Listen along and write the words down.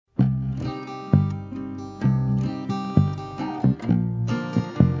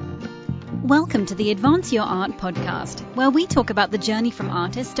Welcome to the Advance Your Art podcast, where we talk about the journey from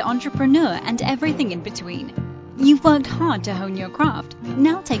artist to entrepreneur and everything in between. You've worked hard to hone your craft.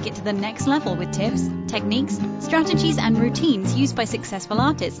 Now take it to the next level with tips, techniques, strategies, and routines used by successful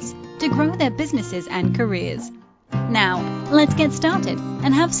artists to grow their businesses and careers. Now, let's get started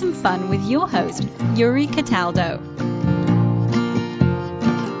and have some fun with your host, Yuri Cataldo.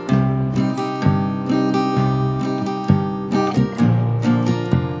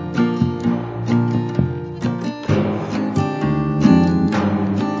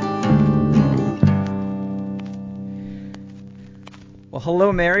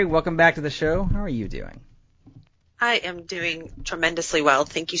 Hello, Mary. Welcome back to the show. How are you doing? I am doing tremendously well.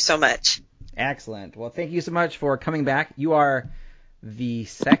 Thank you so much. Excellent. Well, thank you so much for coming back. You are the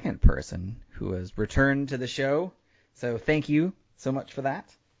second person who has returned to the show, so thank you so much for that.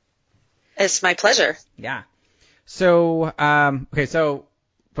 It's my pleasure. Yeah. So, so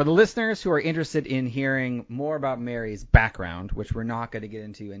for the listeners who are interested in hearing more about Mary's background, which we're not going to get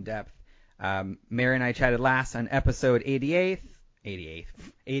into in depth, Mary and I chatted last on episode 88,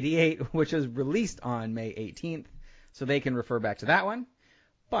 which was released on May 18th, so they can refer back to that one.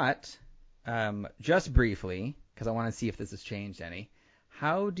 But just briefly, because I want to see if this has changed any,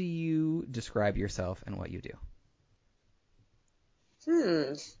 how do you describe yourself and what you do?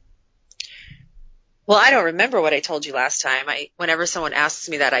 Well, I don't remember what I told you last time. Whenever someone asks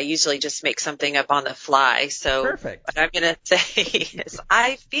me that, I usually just make something up on the fly. So Perfect. What I'm going to say is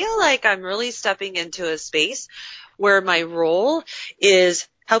I feel like I'm really stepping into a space where my role is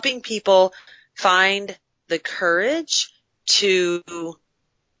helping people find the courage to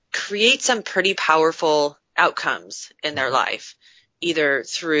create some pretty powerful outcomes in their life, either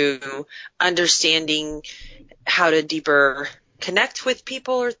through understanding how to deeper connect with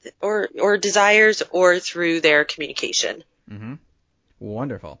people or desires, or through their communication. Mm-hmm.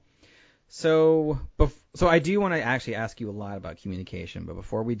 Wonderful. So I do want to actually ask you a lot about communication, but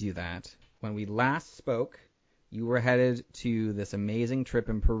before we do that, when we last spoke, you were headed to this amazing trip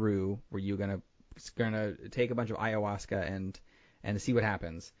in Peru where you're gonna take a bunch of ayahuasca and see what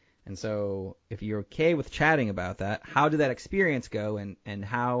happens. And so, if you're okay with chatting about that, how did that experience go, and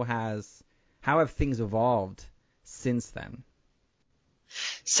how have things evolved since then?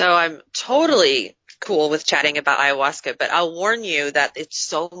 So I'm totally cool with chatting about ayahuasca, but I'll warn you that it's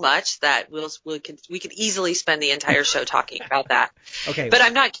so much that we could easily spend the entire show talking about that. Okay. But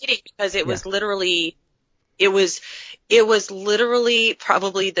I'm not kidding, because it was literally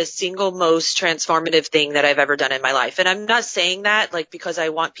probably the single most transformative thing that I've ever done in my life. And I'm not saying that because I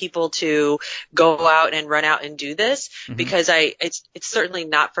want people to go out and run out and do this, because it's certainly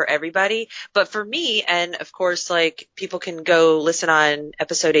not for everybody. But for me, and of course, people can go listen on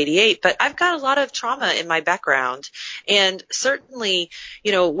episode 88, but I've got a lot of trauma in my background. And certainly,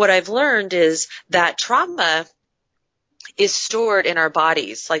 what I've learned is that trauma is stored in our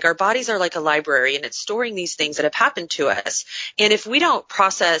bodies. Our bodies are like a library, and it's storing these things that have happened to us. And if we don't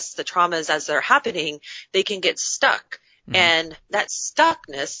process the traumas as they're happening, they can get stuck. And that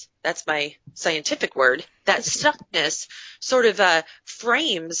stuckness, that's my scientific word, that stuckness sort of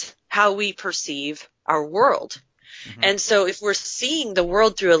frames how we perceive our world. And so if we're seeing the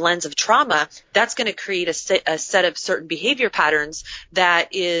world through a lens of trauma, that's going to create a set of certain behavior patterns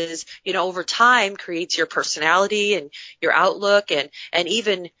that is, over time creates your personality and your outlook and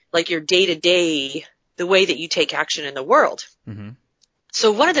even your day-to-day, the way that you take action in the world.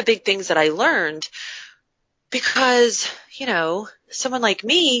 So one of the big things that I learned, because, someone like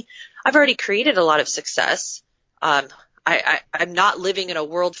me, I've already created a lot of success. I'm not living in a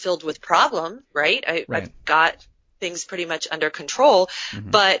world filled with problem, right? I've got things pretty much under control.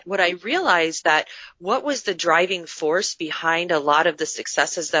 But what I realized that what was the driving force behind a lot of the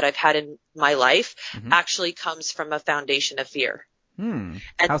successes that I've had in my life actually comes from a foundation of fear. And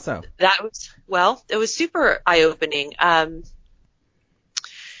how so? It was super eye-opening.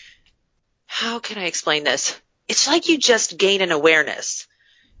 How can I explain this? It's like you just gain an awareness.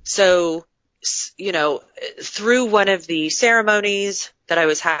 So, through one of the ceremonies that I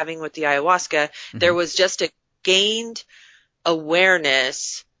was having with the ayahuasca, there was just a gained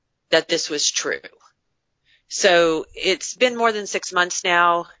awareness that this was true. So it's been more than 6 months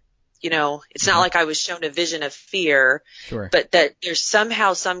now. It's not like I was shown a vision of fear, but that there's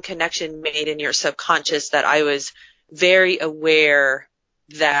somehow some connection made in your subconscious that I was very aware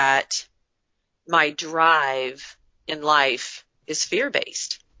that my drive in life is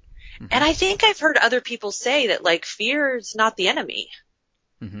fear-based. And I think I've heard other people say that fear is not the enemy.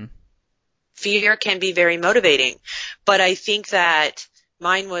 Fear can be very motivating, but I think that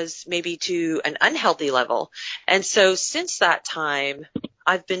mine was maybe to an unhealthy level. And so since that time,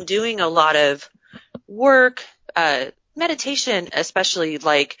 I've been doing a lot of work, meditation, especially,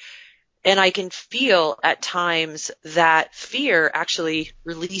 like, and I can feel at times that fear actually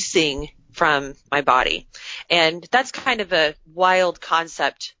releasing from my body. And that's kind of a wild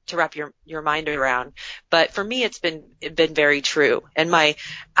concept to wrap your mind around. But for me, it's been very true. And my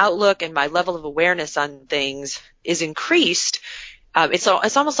outlook and my level of awareness on things is increased. It's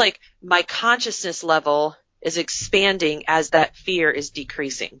almost like my consciousness level is expanding as that fear is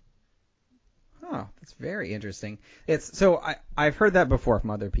decreasing. Oh, that's very interesting. I've heard that before from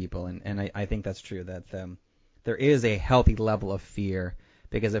other people, and I think that's true, that there is a healthy level of fear,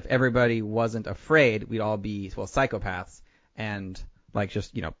 because if everybody wasn't afraid, we'd all be, well, psychopaths and like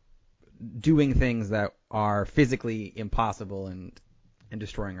just, doing things that are physically impossible and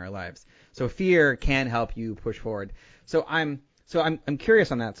destroying our lives. So fear can help you push forward. So I'm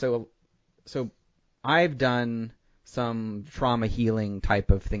curious on that. So I've done some trauma healing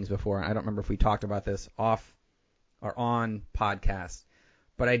type of things before. I don't remember if we talked about this off or on podcast,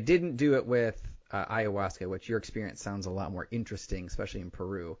 but I didn't do it with ayahuasca, which your experience sounds a lot more interesting, especially in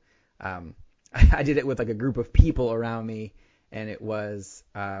Peru. I did it with like a group of people around me, and it was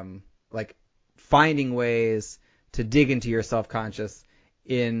like finding ways to dig into your self-conscious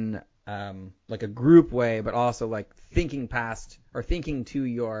in like a group way, but also like thinking past or thinking to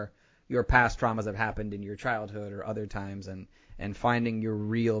your past traumas that have happened in your childhood or other times, and finding your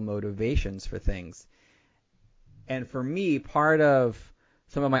real motivations for things. And for me, part of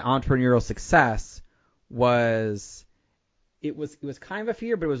some of my entrepreneurial success was it was kind of a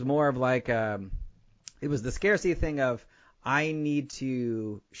fear, but it was more of like it was the scarcity thing of, I need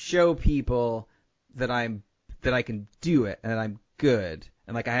to show people that I can do it and that I'm good,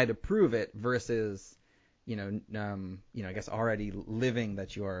 and like I had to prove it versus I guess already living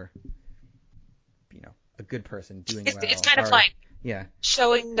that you're a good person doing well. It's kind of like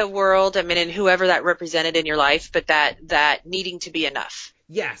showing the world, I mean, and whoever that represented in your life, but that needing to be enough.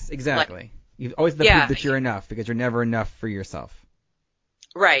 Yes, exactly. Like, you've always the proof that you're enough, because you're never enough for yourself.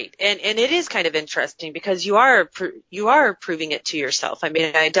 Right. And it is kind of interesting because you are proving it to yourself. I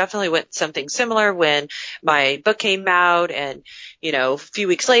mean, I definitely went something similar when my book came out, and, a few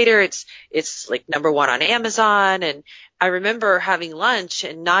weeks later it's like #1 on Amazon. And I remember having lunch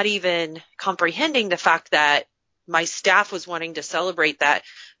and not even comprehending the fact that my staff was wanting to celebrate that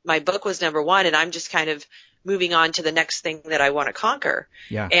my book was #1, and I'm just kind of moving on to the next thing that I want to conquer.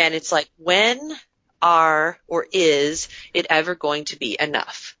 Yeah. And it's like, when is it ever going to be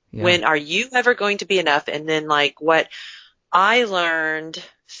enough? Yeah. When are you ever going to be enough? And then, like, what I learned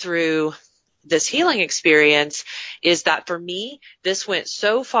through this healing experience is that for me, this went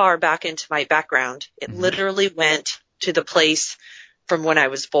so far back into my background. It literally went to the place from when I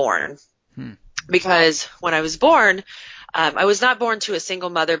was born. Because when I was born, I was not born to a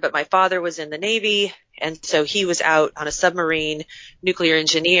single mother, but my father was in the Navy, and so he was out on a submarine, nuclear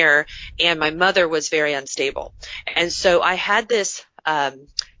engineer, and my mother was very unstable. And so I had this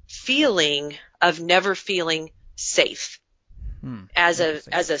feeling of never feeling safe as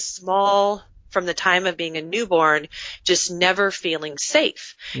a small, from the time of being a newborn, just never feeling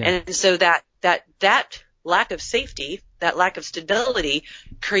safe. Yeah. And so that lack of safety, that lack of stability,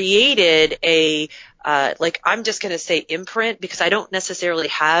 created a I'm just going to say imprint, because I don't necessarily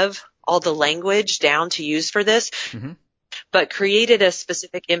have all the language down to use for this, but created a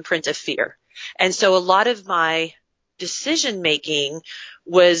specific imprint of fear. And so a lot of my decision making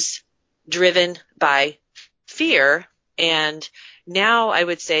was driven by fear. And now I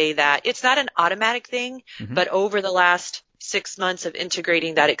would say that it's not an automatic thing, but over the last 6 months of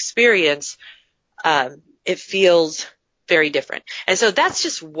integrating that experience, it feels very different. And so that's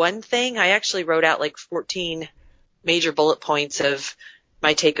just one thing. I actually wrote out like 14 major bullet points of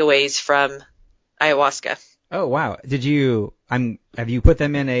my takeaways from ayahuasca. Oh, wow. Have you put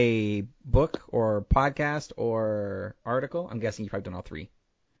them in a book or podcast or article? I'm guessing you've probably done all 3.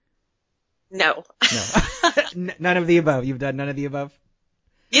 No. None of the above. You've done none of the above?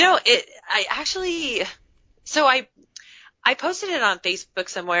 I posted it on Facebook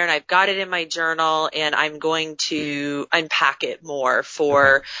somewhere, and I've got it in my journal, and I'm going to unpack it more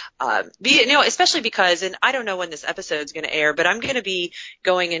for, especially because, and I don't know when this episode is going to air, but I'm going to be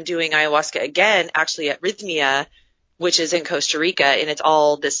going and doing ayahuasca again, actually at Rhythmia, which is in Costa Rica, and it's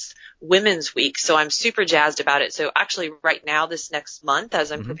all this Women's Week. So I'm super jazzed about it. So actually right now, this next month,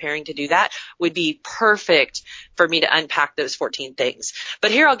 as I'm preparing to do that, would be perfect for me to unpack those 14 things.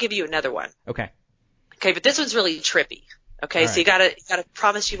 But here, I'll give you another one. Okay, but this one's really trippy. Okay, so you gotta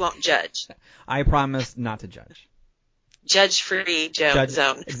promise you won't judge. I promise not to judge. Judge-free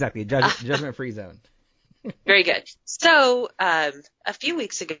zone. Exactly, judgment-free zone. Very good. So, a few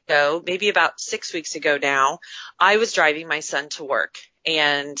weeks ago, maybe about 6 weeks ago now, I was driving my son to work,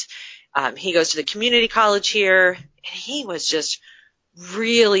 and he goes to the community college here, and he was just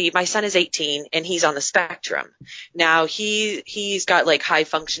really, my son is 18 and he's on the spectrum. Now he's got like high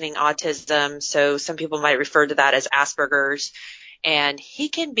functioning autism. So some people might refer to that as Asperger's, and he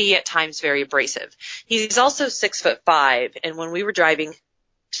can be at times very abrasive. He's also 6'5", and when we were driving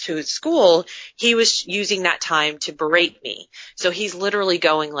to school, he was using that time to berate me. So he's literally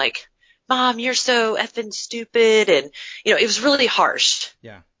going like, Mom, you're so effing stupid. And, it was really harsh.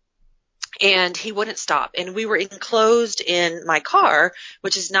 Yeah. And he wouldn't stop. And we were enclosed in my car,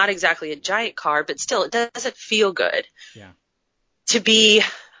 which is not exactly a giant car, but still, it doesn't feel good. Yeah. To be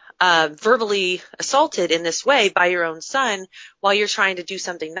verbally assaulted in this way by your own son while you're trying to do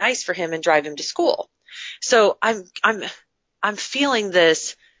something nice for him and drive him to school. So I'm feeling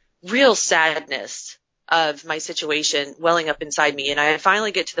this real sadness of my situation welling up inside me. And I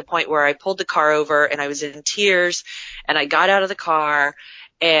finally get to the point where I pulled the car over and I was in tears, and I got out of the car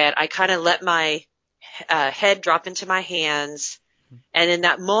and I kind of let my head drop into my hands. And in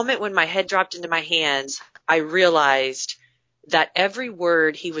that moment when my head dropped into my hands, I realized that every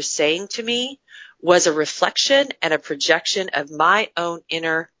word he was saying to me was a reflection and a projection of my own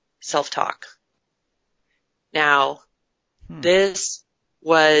inner self-talk. Now, this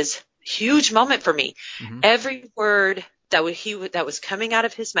was a huge moment for me. Mm-hmm. Every word that was coming out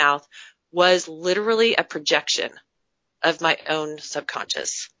of his mouth was literally a projection of my own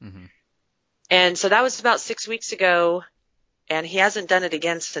subconscious. Mm-hmm. And so that was about 6 weeks ago, and he hasn't done it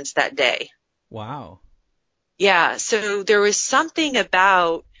again since that day. Wow. Yeah. So there was something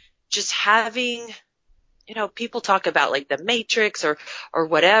about just having, people talk about like the matrix or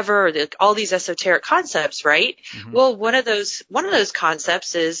whatever, or all these esoteric concepts, right? Mm-hmm. Well, one of those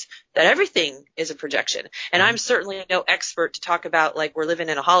concepts is that everything is a projection. And I'm certainly no expert to talk about like we're living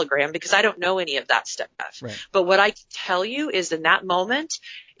in a hologram, because I don't know any of that stuff. Right. But what I can tell you is in that moment,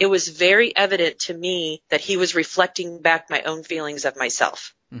 it was very evident to me that he was reflecting back my own feelings of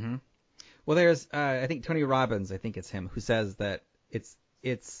myself. Mm-hmm. Well, there's, I think Tony Robbins, I think it's him, who says that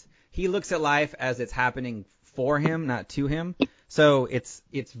he looks at life as it's happening for him, not to him. So it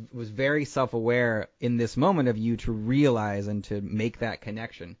was very self-aware in this moment of you to realize and to make that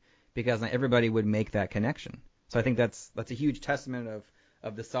connection, because not everybody would make that connection. So I think that's a huge testament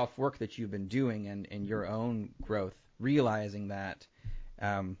of the self-work that you've been doing and your own growth, realizing that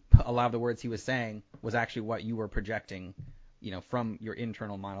a lot of the words he was saying was actually what you were projecting, from your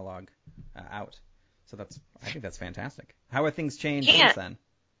internal monologue out. So I think that's fantastic. How have things changed since then?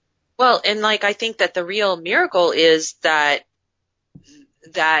 Well, and like I think that the real miracle is that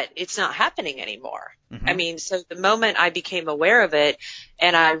it's not happening anymore. Mm-hmm. I mean, so the moment I became aware of it,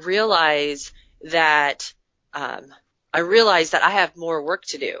 and I realized that I have more work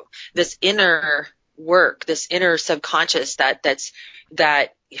to do. This inner work, this inner subconscious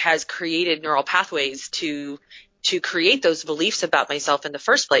that has created neural pathways to create those beliefs about myself in the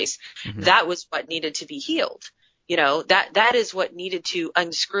first place. Mm-hmm. That was what needed to be healed. That is what needed to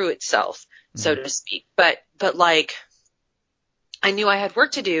unscrew itself, so to speak. But like, I knew I had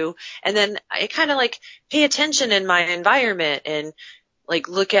work to do, and then I kind of like pay attention in my environment and like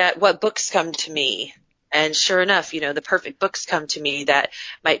look at what books come to me. And sure enough, the perfect books come to me that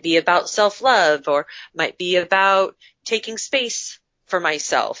might be about self-love or might be about taking space for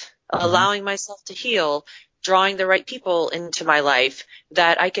myself, allowing myself to heal, drawing the right people into my life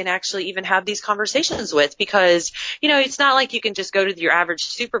that I can actually even have these conversations with, because, it's not like you can just go to your average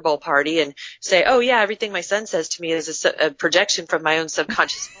Super Bowl party and say, oh yeah, everything my son says to me is a projection from my own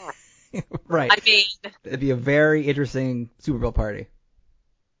subconscious mind. Right. I mean, it'd be a very interesting Super Bowl party.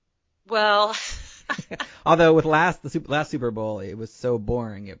 Well, although with the last Super Bowl, it was so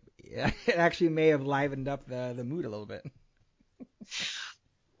boring. It actually may have livened up the mood a little bit.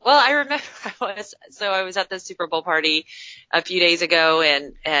 Well, I remember I was at the Super Bowl party a few days ago,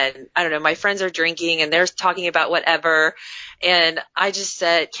 and I don't know, my friends are drinking and they're talking about whatever. And I just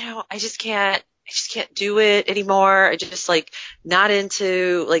said, I just can't do it anymore. I just like not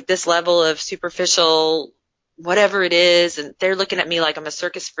into like this level of superficial whatever it is. And they're looking at me like I'm a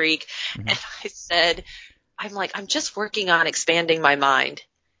circus freak. Mm-hmm. And I said, I'm just working on expanding my mind.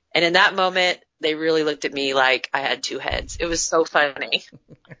 And in that moment, they really looked at me like I had two heads. It was so funny.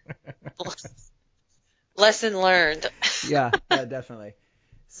 Lesson learned. Yeah, definitely.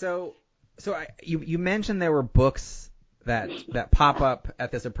 So you mentioned there were books that pop up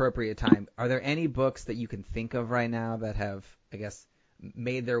at this appropriate time. Are there any books that you can think of right now that have, I guess,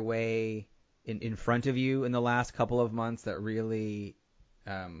 made their way in front of you in the last couple of months that really,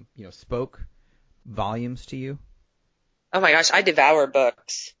 spoke volumes to you? Oh my gosh, I devour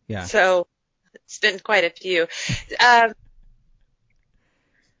books. Yeah. So it's been quite a few. Um,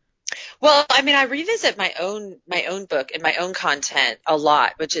 Well, I mean, I revisit my own book and my own content a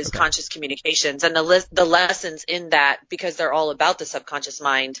lot, which is Okay. Conscious Communications, and the lessons in that, because they're all about the subconscious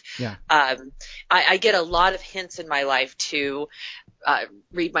mind. Yeah. I get a lot of hints in my life to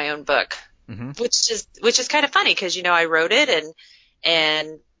read my own book, Mm-hmm. which is kind of funny because I wrote it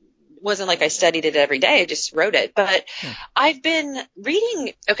and wasn't like I studied it every day. I just wrote it. But Yeah. I've been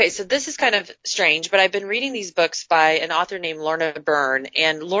reading, okay, so this is kind of strange, but I've been reading these books by an author named Lorna Byrne.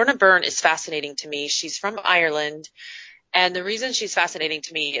 And Lorna Byrne is fascinating to me. She's from Ireland. And the reason she's fascinating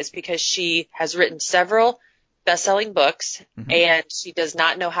to me is because she has written several best-selling books, Mm-hmm. and she does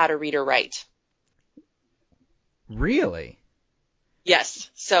not know how to read or write. Really?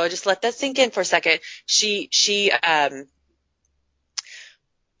 Yes. So just let that sink in for a second.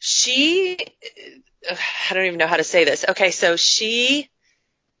 I don't even know how to say this. Okay, so she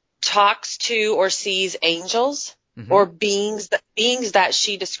talks to or sees angels Mm-hmm. or beings that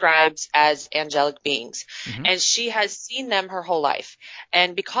she describes as angelic beings. Mm-hmm. And she has seen them her whole life.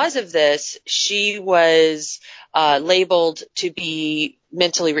 And because of this, she was labeled to be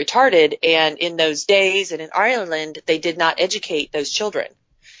mentally retarded. And in those days and in Ireland, they did not educate those children.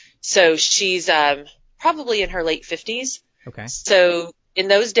 So she's probably in her late 50s. Okay. So in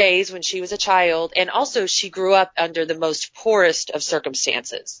those days when she was a child, and also she grew up under the most poorest of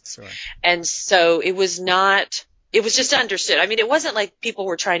circumstances. Sure. And so it was just understood. I mean, it wasn't like people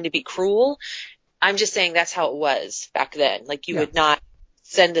were trying to be cruel. I'm just saying that's how it was back then. Like you would not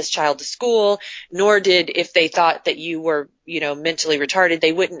send this child to school, nor did, if they thought that you were, mentally retarded,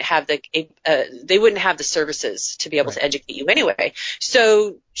 they wouldn't have the services to be able to educate you anyway.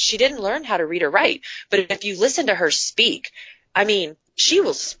 So she didn't learn how to read or write. But if you listen to her speak, I mean, she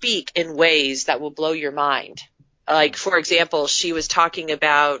will speak in ways that will blow your mind. Like, for example, she was talking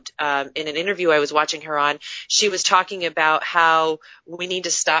about, in an interview I was watching her on, she was talking about how we need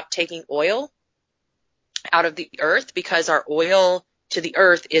to stop taking oil out of the earth because our oil to the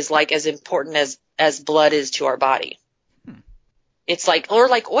earth is like as important as blood is to our body. It's like oil,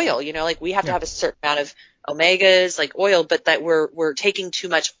 like we have to have a certain amount of omegas, like oil, but that we're taking too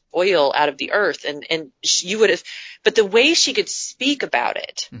much oil out of the earth. And you would have, but the way she could speak about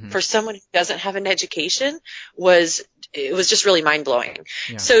it for someone who doesn't have an education it was just really mind blowing.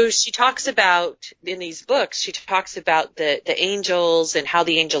 Yeah. So she talks about, in these books, she talks about the angels and how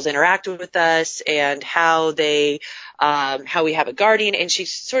the angels interact with us and how how we have a guardian, and she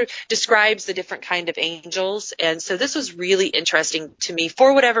sort of describes the different kind of angels. And so this was really interesting to me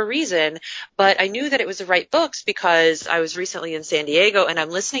for whatever reason, but I knew that it was the right books because I was recently in San Diego and I'm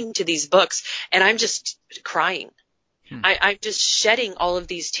listening to these books and I'm just crying. I'm just shedding all of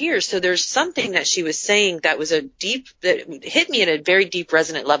these tears. So there's something that she was saying that hit me at a very deep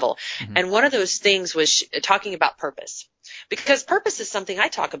resonant level. And one of those things was talking about purpose, because purpose is something I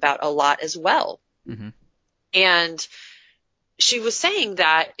talk about a lot as well. And she was saying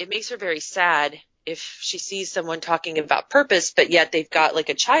that it makes her very sad if she sees someone talking about purpose, but yet they've got like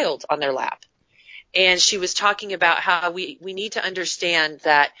a child on their lap. And she was talking about how we need to understand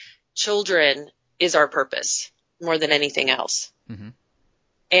that children is our purpose more than anything else.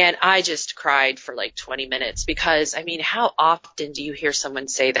 And I just cried for like 20 minutes because, I mean, how often do you hear someone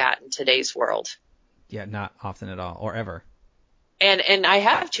say that in today's world? Yeah, not often at all, or ever. And I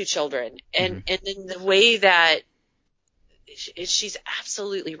have 2 children, and in the way that she's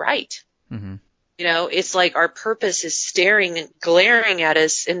absolutely right. It's like our purpose is staring and glaring at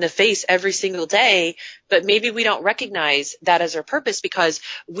us in the face every single day, but maybe we don't recognize that as our purpose because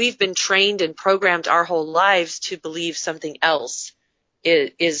we've been trained and programmed our whole lives to believe something else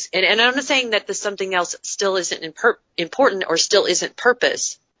is. And I'm not saying that the something else still isn't important or still isn't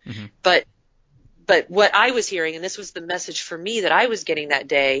purpose, but what I was hearing, and this was the message for me that I was getting that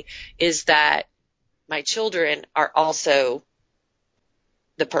day, is that my children are also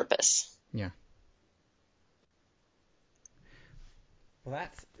the purpose. Yeah. Well,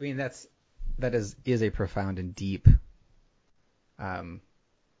 that is a profound and deep item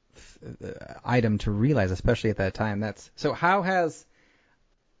to realize, especially at that time.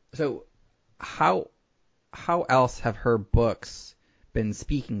 How else have her books been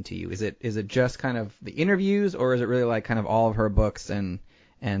speaking to you? Is it just kind of the interviews, or is it really like kind of all of her books and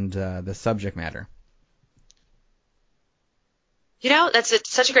the subject matter? That's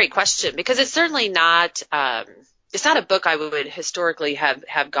such a great question, because it's certainly not, it's not a book I would historically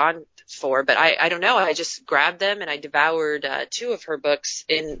have gone for, but I don't know. I just grabbed them and I devoured 2 of her books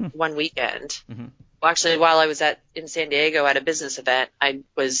in one weekend. Well, actually, while I was in San Diego at a business event, I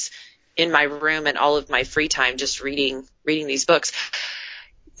was in my room and all of my free time just reading these books.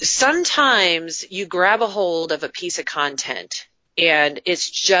 Sometimes you grab a hold of a piece of content and it's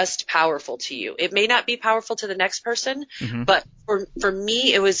just powerful to you. It may not be powerful to the next person, but for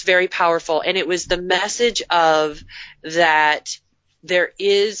me, it was very powerful. And it was the message of that there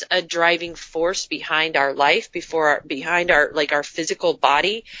is a driving force behind our life, behind our physical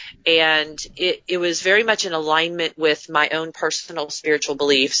body. And it was very much in alignment with my own personal spiritual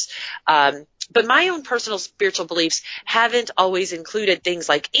beliefs. But my own personal spiritual beliefs haven't always included things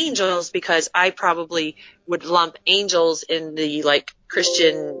like angels, because I probably would lump angels in the like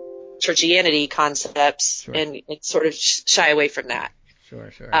Christian churchianity concepts. Sure. and sort of shy away from that.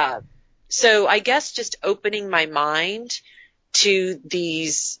 Sure. So I guess just opening my mind to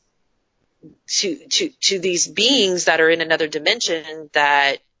these to these beings that are in another dimension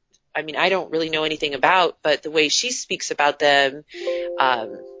that, I mean, I don't really know anything about, but the way she speaks about them,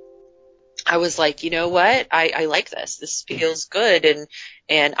 I was like, you know what? I like this. This feels good.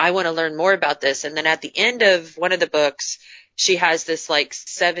 And I want to learn more about this. And then at the end of one of the books, she has this like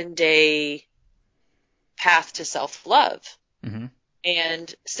 7-day path to self-love. Mm-hmm.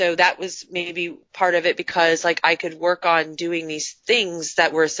 And so that was maybe part of it, because like I could work on doing these things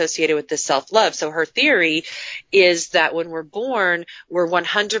that were associated with this self-love. So her theory is that when we're born, we're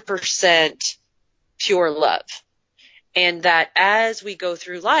 100% pure love. And that as we go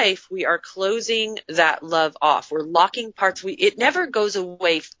through life, we are closing that love off. We're locking parts. It never goes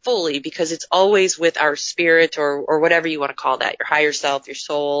away fully, because it's always with our spirit or whatever you want to call that, your higher self, your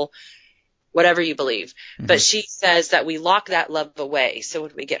soul, whatever you believe. Mm-hmm. But she says that we lock that love away. So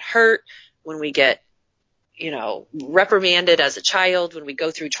when we get hurt, when we get, reprimanded as a child, when we go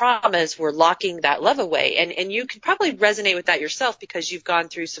through traumas, we're locking that love away. And you can probably resonate with that yourself, because you've gone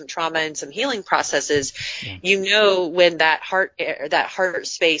through some trauma and some healing processes. Yeah. You know, when that heart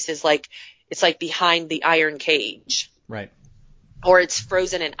space is like, it's like behind the iron cage. Right. Or it's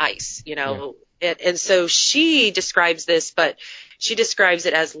frozen in ice, Yeah. And so she describes this, but she describes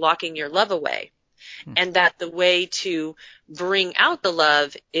it as locking your love away. And that the way to bring out the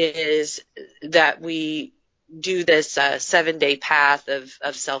love is that we do this 7-day path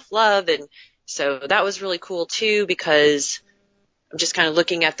of self-love. And so that was really cool too, because I'm just kind of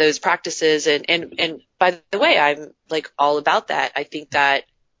looking at those practices. And by the way, I'm like all about that. I think that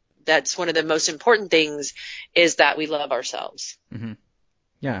that's one of the most important things, is that we love ourselves. Mm-hmm.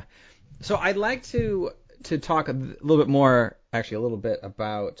 Yeah. So I'd like to talk a little bit more, actually a little bit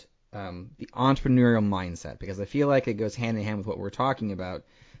about the entrepreneurial mindset, because I feel like it goes hand in hand with what we're talking about.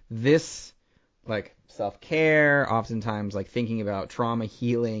 This, like, self-care, oftentimes like thinking about trauma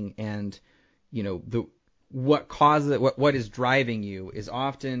healing, and what causes it, what is driving you, is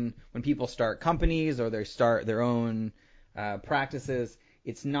often when people start companies or they start their own practices,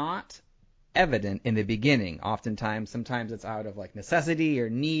 it's not evident in the beginning. Sometimes it's out of like necessity or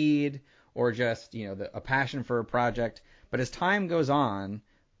need, or just a passion for a project. But as time goes on,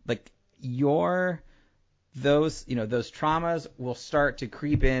 like those traumas will start to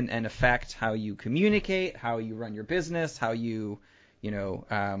creep in and affect how you communicate, how you run your business, how you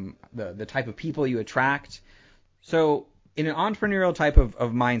the type of people you attract. So in an entrepreneurial type of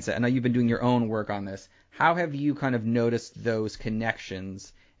mindset, I know you've been doing your own work on this. How have you kind of noticed those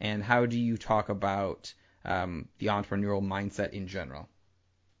connections, and how do you talk about the entrepreneurial mindset in general?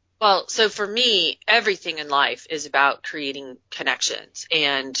 Well, so for me, everything in life is about creating connections.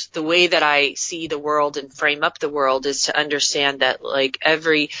 And the way that I see the world and frame up the world is to understand that, like,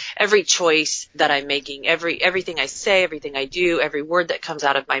 every choice that I'm making, everything I say, everything I do, every word that comes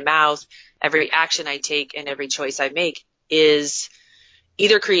out of my mouth, every action I take, and every choice I make is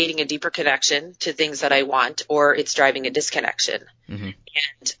either creating a deeper connection to things that I want, or it's driving a disconnection. Mm-hmm.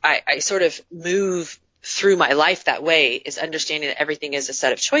 And I sort of move through my life that way, is understanding that everything is a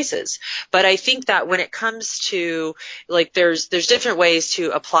set of choices. But I think that when it comes to, like, there's different ways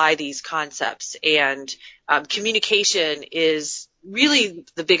to apply these concepts, and communication is really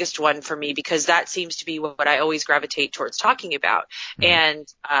the biggest one for me, because that seems to be what I always gravitate towards talking about. Mm-hmm.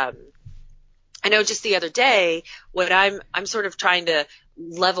 And I know just the other day, when I'm sort of trying to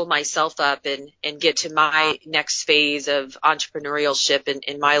level myself up and get to my next phase of entrepreneurship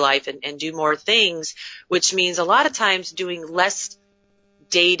in my life, and do more things, which means a lot of times doing less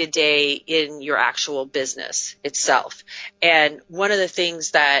day to day in your actual business itself. And one of the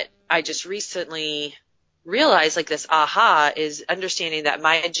things that I just recently realized, like this aha, is understanding that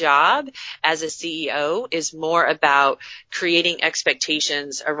my job as a CEO is more about creating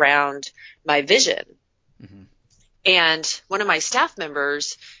expectations around my vision. Mm-hmm. And one of my staff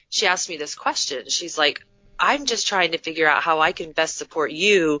members, she asked me this question. She's like, I'm just trying to figure out how I can best support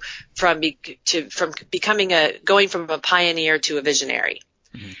you from going from a pioneer to a visionary.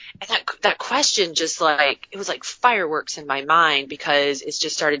 Mm-hmm. And that question just like, it was like fireworks in my mind, because it's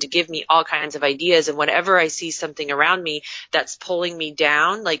just started to give me all kinds of ideas. And whenever I see something around me that's pulling me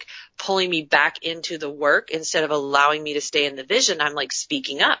down, like pulling me back into the work instead of allowing me to stay in the vision, I'm like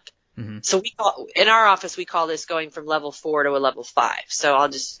speaking up. Mm-hmm. So in our office, we call this going from level 4 to a level 5. So I'll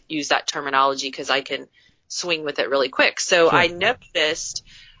just use that terminology because I can swing with it really quick. So sure. I noticed,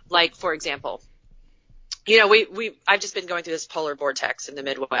 like, for example, I've just been going through this polar vortex in the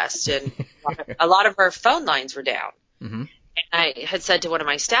Midwest, and a lot of our phone lines were down. Mm-hmm. And I had said to one of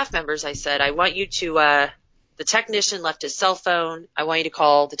my staff members, I said, I want you to, the technician left his cell phone. I want you to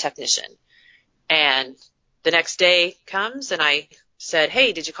call the technician. And the next day comes, and I said,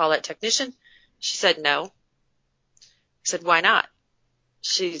 hey, did you call that technician? She said, no. I said, why not?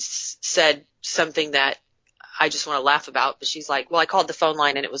 She said something that I just want to laugh about, but she's like, well, I called the phone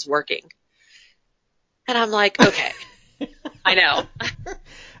line and it was working. And I'm like, okay, I know.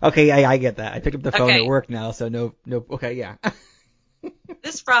 Okay, I get that. I pick up the phone at work now, so no, okay, yeah.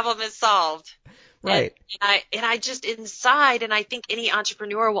 This problem is solved. Right. And I just inside, and I think any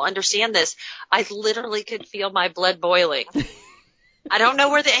entrepreneur will understand this, I literally could feel my blood boiling. I don't know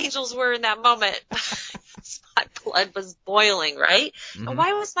where the angels were in that moment. My blood was boiling, right? Mm-hmm. And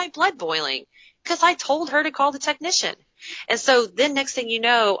why was my blood boiling? Because I told her to call the technician. And so then next thing you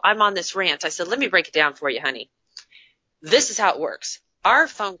know, I'm on this rant. I said, let me break it down for you, honey. This is how it works. Our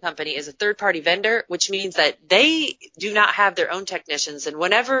phone company is a third-party vendor, which means that they do not have their own technicians. And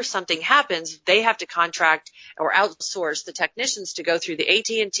whenever something happens, they have to contract or outsource the technicians to go through the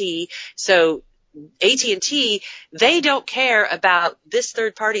AT&T. So AT&T, they don't care about this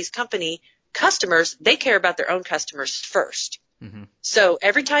third party's company customers. They care about their own customers first. Mm-hmm. So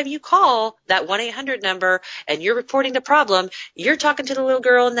every time you call that 1-800 number and you're reporting the problem, you're talking to the little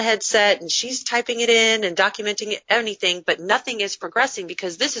girl in the headset and she's typing it in and documenting anything, but nothing is progressing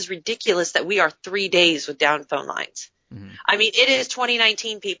because this is ridiculous that we are 3 days with down phone lines. Mm-hmm. I mean, it is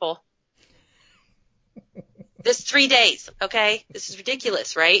 2019, people. This 3 days, okay? This is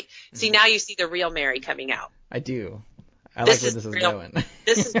ridiculous, right? Mm-hmm. See, now you see the real Mary coming out. I do. I like where this is going.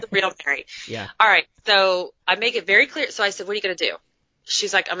 This is the real Mary. Yeah. All right. So I make it very clear. So I said, what are you going to do?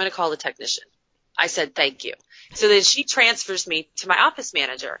 She's like, I'm going to call the technician. I said, thank you. So then she transfers me to my office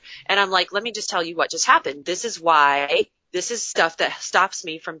manager. And I'm like, let me just tell you what just happened. This is why. This is stuff that stops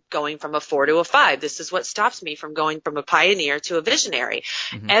me from going from a 4 to a 5. This is what stops me from going from a pioneer to a visionary.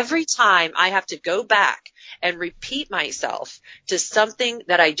 Mm-hmm. Every time I have to go back and repeat myself to something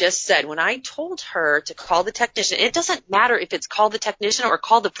that I just said. When I told her to call the technician, it doesn't matter if it's call the technician or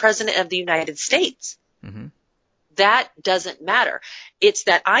call the President of the United States. Mm-hmm. That doesn't matter. It's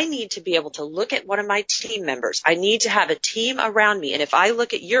that I need to be able to look at one of my team members. I need to have a team around me. And if I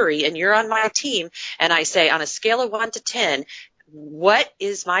look at Yuri and you're on my team and I say on a scale of 1 to 10, what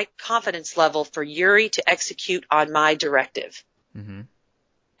is my confidence level for Yuri to execute on my directive? Mm-hmm.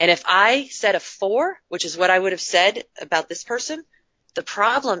 And if I said a 4, which is what I would have said about this person, the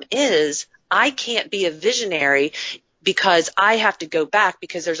problem is I can't be a visionary because I have to go back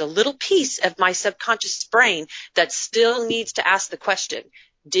because there's a little piece of my subconscious brain that still needs to ask the question,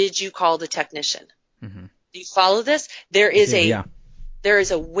 did you call the technician? Mm-hmm. Do you follow this? There is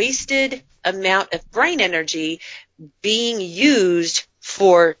a wasted amount of brain energy being used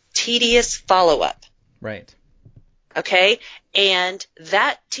for tedious follow-up. Right. Okay? And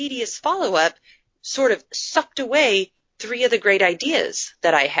that tedious follow-up sort of sucked away 3 of the great ideas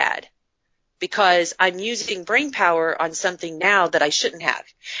that I had because I'm using brain power on something now that I shouldn't have.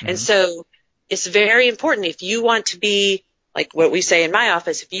 Mm-hmm. And so it's very important if you want to be, like what we say in my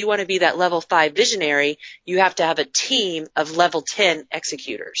office, if you want to be that level 5 visionary, you have to have a team of level 10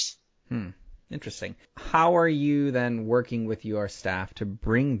 executors. Interesting. How are you then working with your staff to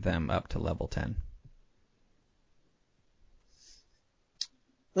bring them up to level 10?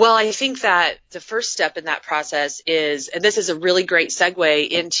 Well, I think that the first step in that process is, and this is a really great segue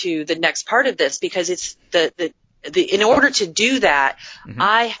into the next part of this, because it's in order to do that, mm-hmm.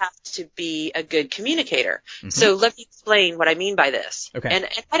 I have to be a good communicator. Mm-hmm. So let me explain what I mean by this. Okay. And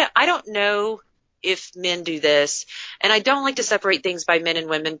I don't know if men do this, and I don't like to separate things by men and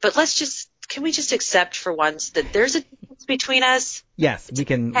women, but can we just accept for once that there's a difference between us? Yes, we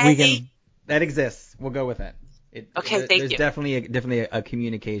can, that exists. We'll go with it. Thank you. There's definitely a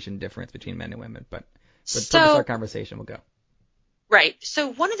communication difference between men and women, but for the purpose of our conversation, we'll go. Right.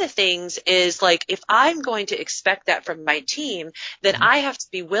 So one of the things is, like, if I'm going to expect that from my team, then mm-hmm. I have to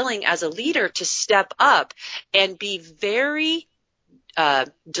be willing as a leader to step up and be very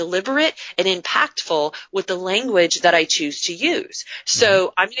deliberate and impactful with the language that I choose to use.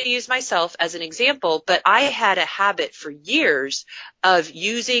 So I'm going to use myself as an example, but I had a habit for years of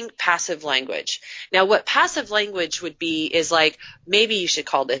using passive language. Now, what passive language would be is like, maybe you should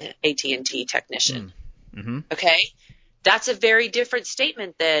call the AT&T technician. Okay? That's a very different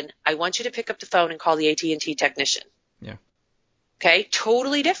statement than, I want you to pick up the phone and call the AT&T technician. Yeah. Okay,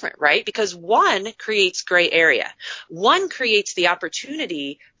 totally different, right? Because one creates gray area. One creates the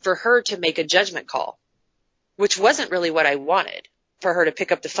opportunity for her to make a judgment call, which wasn't really what I wanted, for her to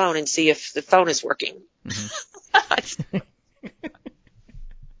pick up the phone and see if the phone is working.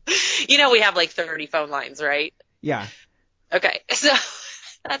 You know, we have like 30 phone lines, right? Yeah. Okay, so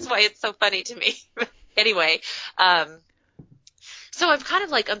that's why it's so funny to me. Anyway, so I'm kind of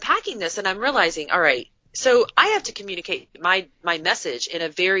like unpacking this, and I'm realizing, all right, so I have to communicate my message in a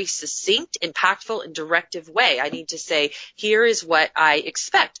very succinct, impactful, and directive way. I need to say, here is what I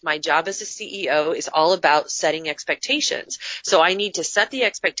expect. My job as a CEO is all about setting expectations. So I need to set the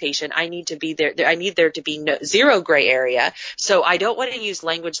expectation. I need to be there. I need there to be zero gray area. So I don't want to use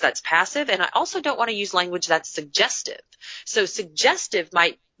language that's passive, and I also don't want to use language that's suggestive. So suggestive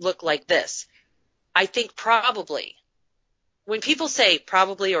might look like this. I think probably. When people say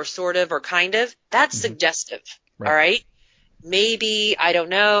probably or sort of or kind of, that's suggestive. Right. All right. Maybe, I don't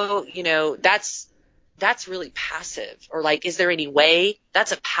know, you know, that's really passive. Or like, is there any way?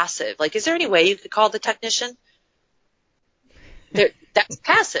 That's a passive. Like, is there any way you could call the technician? That's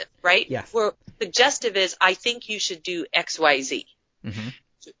passive, right? Yes. Where suggestive is, I think you should do X, Y, Z.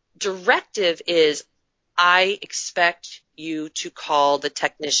 Directive is, I expect you to call the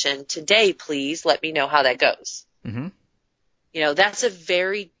technician today, please. Let me know how that goes. You know, that's a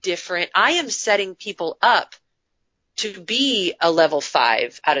very different, I am setting people up to be a level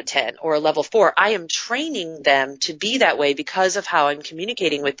 5 out of 10 or a level 4. I am training them to be that way because of how I'm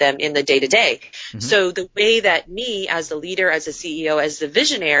communicating with them in the day to day. So the way that me as the leader, as a CEO, as the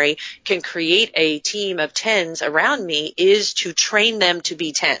visionary can create a team of 10s around me is to train them to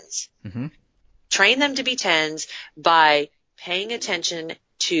be 10s. Train them to be 10s by paying attention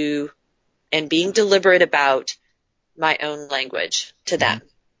to and being deliberate about my own language to them.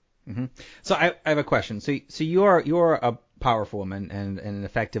 So I have a question. So you're a powerful woman and an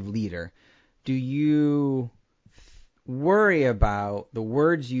effective leader. Do you worry about the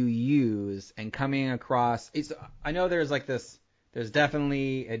words you use and coming across? I know there's like this. There's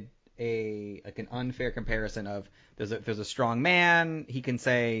definitely like an unfair comparison of there's a strong man. He can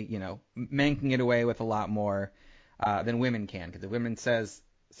say, you know, men can get away with a lot more than women can, because the women says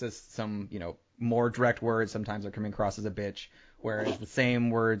some, you know, more direct words sometimes are coming across as a bitch, whereas the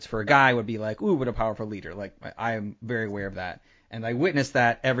same words for a guy would be like, ooh, what a powerful leader. Like, I am very aware of that, and I witness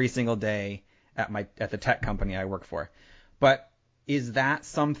that every single day at the tech company I work for. But is that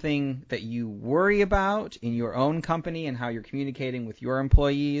something that you worry about in your own company and how you're communicating with your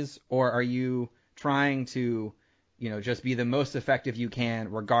employees, or are you trying to, you know, just be the most effective you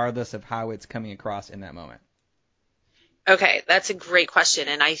can regardless of how it's coming across in that moment? Okay, that's a great question,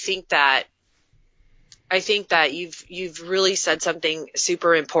 and I think that you've really said something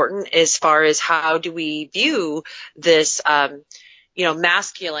super important as far as how do we view this, you know,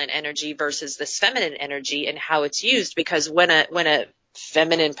 masculine energy versus this feminine energy and how it's used. Because when a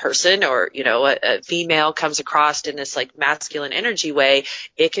feminine person or, you know, a female comes across in this like masculine energy way,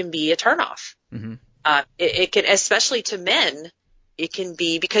 it can be a turnoff. It can, especially to men, it can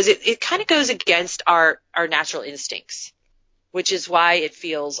be, because it kind of goes against our natural instincts, which is why it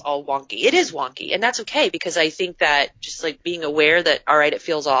feels all wonky. It is wonky, and that's okay, because I think that just like being aware that, all right, it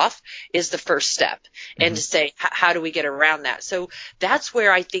feels off is the first step, and to say, how do we get around that? So that's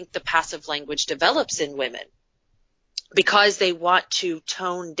where I think the passive language develops in women, because they want to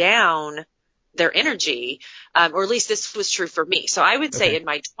tone down their energy, or at least this was true for me. So I would say in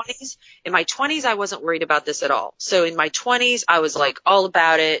my 20s, I wasn't worried about this at all. So in my 20s, I was like all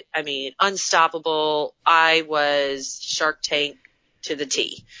about it. I mean, unstoppable. I was Shark Tank to the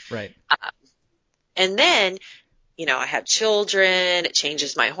T. Right. And then, you know, I had children. It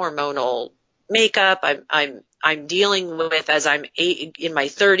changes my hormonal makeup. I'm dealing with, as I'm in my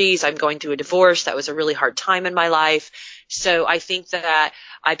 30s, I'm going through a divorce. That was a really hard time in my life. So I think that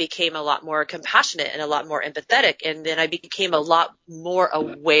I became a lot more compassionate and a lot more empathetic. And then I became a lot more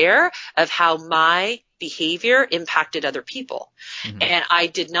aware of how my behavior impacted other people. And I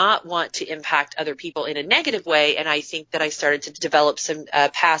did not want to impact other people in a negative way. And I think that I started to develop some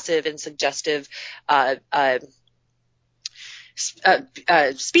passive and suggestive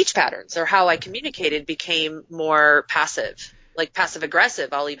speech patterns, or how I communicated became more passive, like passive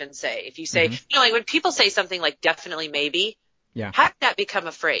aggressive. I'll even say, if you say, you know, like when people say something like definitely maybe, Yeah. How did that become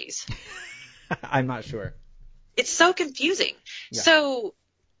a phrase? I'm not sure. It's so confusing. Yeah.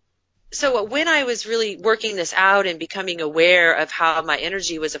 So when I was really working this out and becoming aware of how my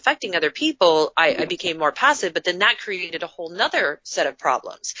energy was affecting other people, I became more passive, but then that created a whole nother set of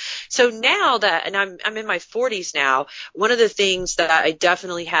problems. So now that, and I'm in my 40s now, one of the things that I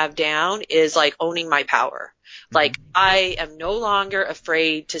definitely have down is like owning my power. Like, I am no longer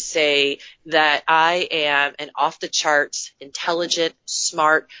afraid to say that I am an off the charts, intelligent,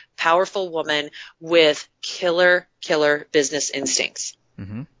 smart, powerful woman with killer business instincts.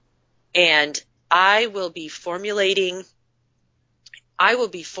 Mm-hmm. And I will be formulating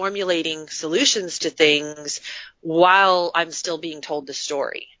solutions to things while I'm still being told the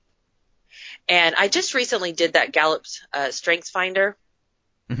story. And I just recently did that Gallup's Strengths Finder.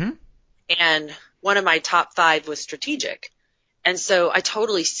 Mm-hmm. And one of my top 5 was strategic. And so I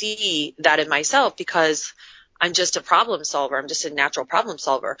totally see that in myself because I'm just a problem solver. I'm just a natural problem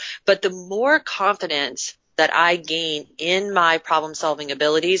solver. But the more confidence that I gain in my problem solving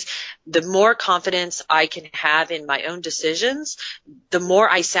abilities, the more confidence I can have in my own decisions, the more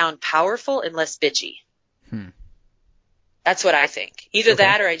I sound powerful and less bitchy. That's what I think. Either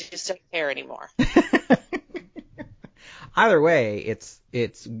that or I just don't care anymore. Either way,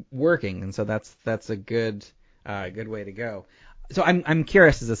 it's working, and so that's a good way to go. So I'm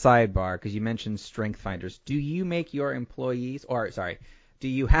curious as a sidebar, because you mentioned strength finders. Do you make your employees, do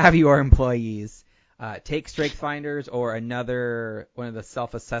you have your employees take strength finders or another one of the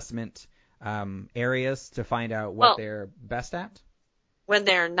self-assessment areas to find out what they're best at? When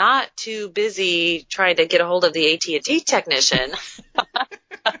they're not too busy trying to get a hold of the AT&T technician,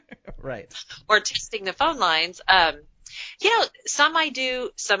 right, or testing the phone lines, some I do,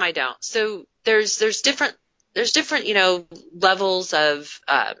 some I don't. So there's different levels of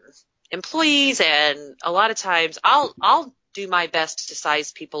employees, and a lot of times I'll do my best to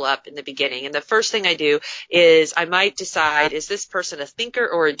size people up in the beginning. And the first thing I do is I might decide, is this person a thinker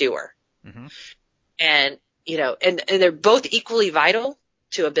or a doer? Mm-hmm. And and they're both equally vital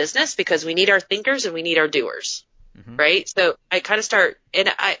to a business, because we need our thinkers and we need our doers. Mm-hmm. Right? So I kind of start, and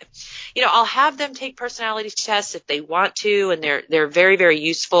I'll have them take personality tests if they want to, and they're very, very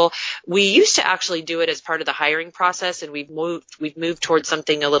useful. We used to actually do it as part of the hiring process, and we've moved towards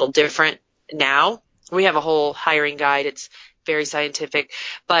something a little different now. We have a whole hiring guide. It's very scientific.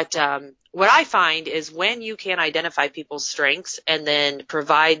 But what I find is when you can identify people's strengths and then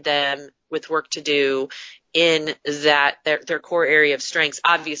provide them with work to do in that their core area of strengths,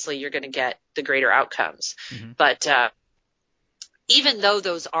 obviously you're going to get the greater outcomes. Mm-hmm. But even though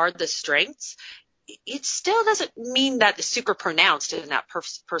those are the strengths, it still doesn't mean that it's super pronounced in that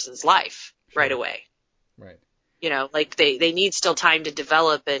person's life right away. Right. Like they need still time to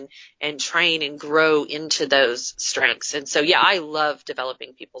develop and train and grow into those strengths. And so, yeah, I love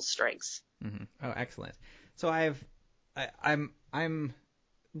developing people's strengths. Mm-hmm. Oh, excellent. So I'm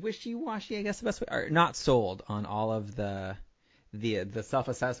wishy-washy, I guess the best way, or not sold on all of the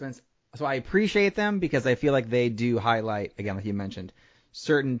self-assessments. So I appreciate them because I feel like they do highlight, again, like you mentioned,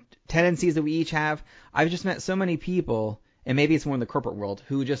 certain tendencies that we each have. I've just met so many people, and maybe it's more in the corporate world,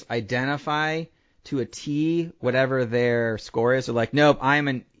 who just identify to a T whatever their score is. They're like, nope, I'm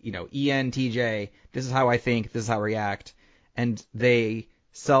an ENTJ. This is how I think. This is how I react. And they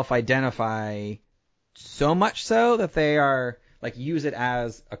self-identify so much so that they are like use it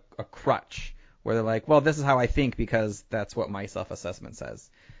as a crutch, where they're like, well, this is how I think because that's what my self-assessment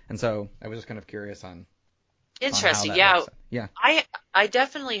says. And so I was just kind of curious on. Interesting. On how that works. Yeah. I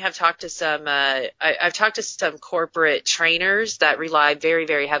definitely have talked to some, I've talked to some corporate trainers that rely very,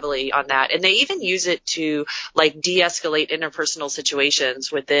 very heavily on that. And they even use it to like de-escalate interpersonal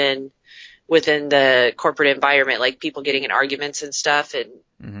situations within the corporate environment, like people getting in arguments and stuff. And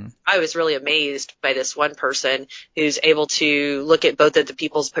mm-hmm. I was really amazed by this one person who's able to look at both of the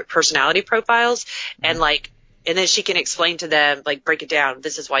people's personality profiles mm-hmm. and then she can explain to them, like, break it down.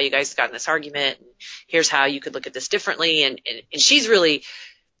 This is why you guys got in this argument. And here's how you could look at this differently. And she's really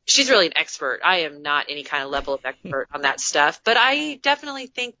an expert. I am not any kind of level of expert on that stuff, but I definitely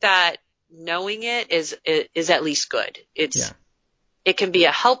think that knowing it is at least good. It can be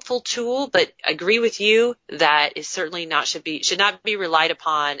a helpful tool, but I agree with you that it certainly should not be relied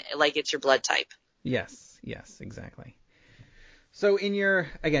upon like it's your blood type. Yes, exactly. So in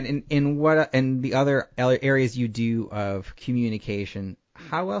the other areas you do of communication,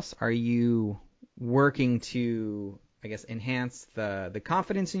 how else are you working to, I guess, enhance the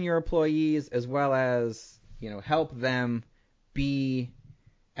confidence in your employees, as well as, help them be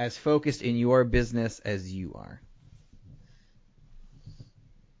as focused in your business as you are?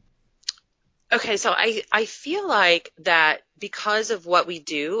 Okay, so I feel like that because of what we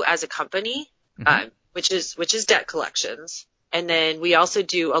do as a company, Mm-hmm. which is debt collections, and then we also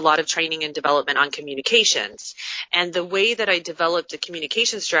do a lot of training and development on communications. And the way that I developed a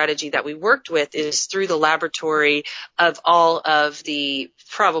communication strategy that we worked with is through the laboratory of all of the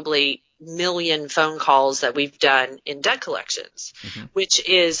probably million phone calls that we've done in debt collections, Mm-hmm. which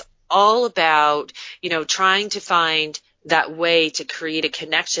is all about, trying to find that way to create a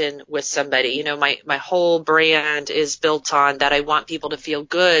connection with somebody. My whole brand is built on that. I want people to feel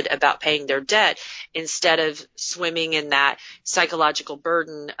good about paying their debt instead of swimming in that psychological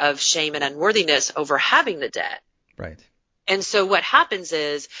burden of shame and unworthiness over having the debt. Right. And so what happens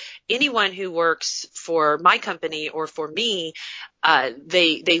is anyone who works for my company or for me,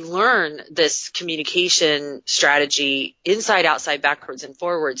 they learn this communication strategy inside, outside, backwards, and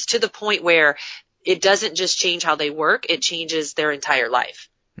forwards to the point where it doesn't just change how they work, it changes their entire life.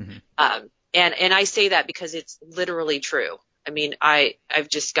 Mm-hmm. And I say that because it's literally true. I mean, I've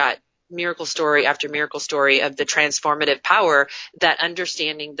just got miracle story after miracle story of the transformative power that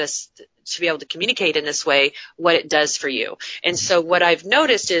understanding this, to be able to communicate in this way, what it does for you. And so what I've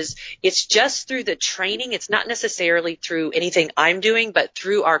noticed is it's just through the training. It's not necessarily through anything I'm doing, but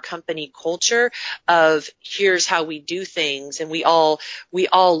through our company culture of here's how we do things. And we all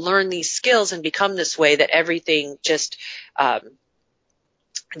learn these skills and become this way that everything just,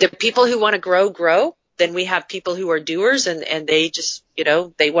 the people who want to grow. Then we have people who are doers and they just,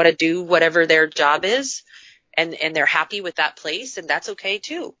 they want to do whatever their job is and they're happy with that place, and that's okay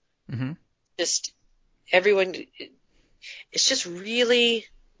too. Mm-hmm. Just everyone, it's just really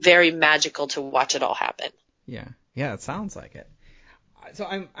very magical to watch it all happen. Yeah. Yeah, it sounds like it. So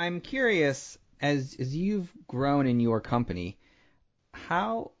I'm curious, as you've grown in your company,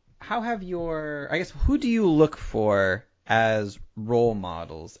 how have I guess, who do you look for as role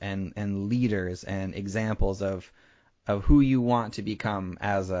models and leaders and examples of who you want to become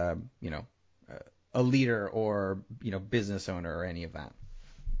as a leader or business owner or any of that?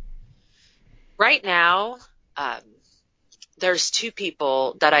 Right now, there's two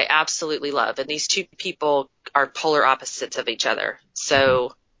people that I absolutely love, and these two people are polar opposites of each other.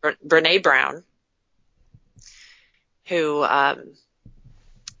 So Brene Brown, who,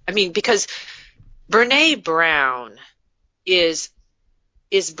 because Brene Brown is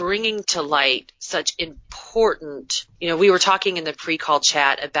bringing to light such important, we were talking in the pre-call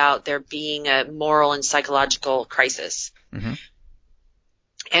chat about there being a moral and psychological crisis. Mm-hmm.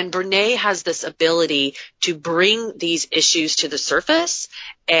 And Brene has this ability to bring these issues to the surface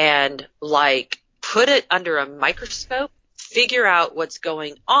and put it under a microscope, figure out what's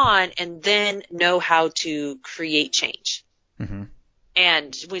going on, and then know how to create change. Mm-hmm.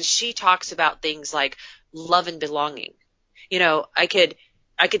 And when she talks about things like love and belonging, I could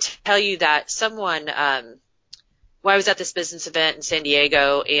tell you that someone, I was at this business event in San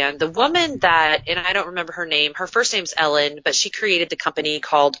Diego, and the woman and I don't remember her name, her first name's Ellen, but she created the company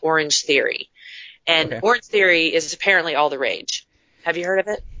called Orange Theory. And Okay. Orange Theory is apparently all the rage. Have you heard of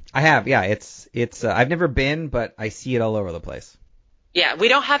it? I have, yeah. It's I've never been, but I see it all over the place. Yeah, we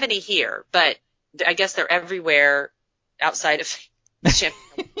don't have any here, but I guess they're everywhere outside of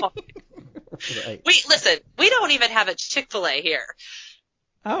Champaign. Right. Listen, we don't even have a Chick-fil-A here.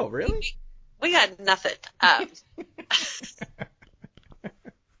 Oh, really? We got nothing.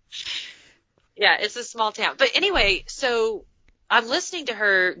 Yeah, it's a small town. But anyway, so I'm listening to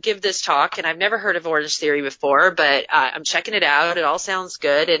her give this talk, and I've never heard of Orange Theory before, but I'm checking it out. It all sounds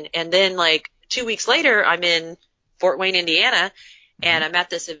good. And then 2 weeks later, I'm in Fort Wayne, Indiana, and I'm at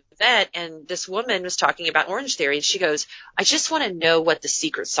this event, and this woman was talking about Orange Theory, and she goes, I just want to know what the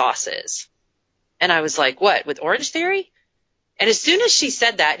secret sauce is. And I was like, what, with Orange Theory? And as soon as she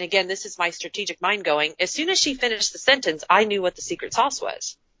said that, and again, this is my strategic mind going, as soon as she finished the sentence, I knew what the secret sauce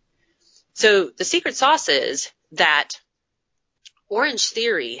was. So the secret sauce is that Orange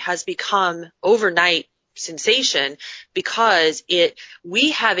Theory has become overnight sensation because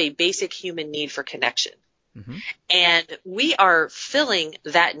we have a basic human need for connection. Mm-hmm. And we are filling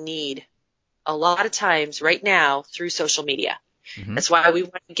that need a lot of times right now through social media. Mm-hmm. That's why we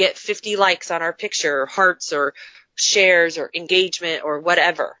want to get 50 likes on our picture, or hearts, or shares, or engagement, or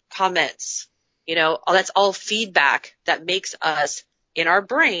whatever, comments. That's all feedback that makes us in our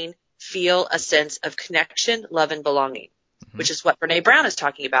brain feel a sense of connection, love, and belonging, which is what Brene Brown is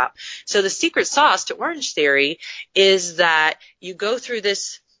talking about. So the secret sauce to Orange Theory is that you go through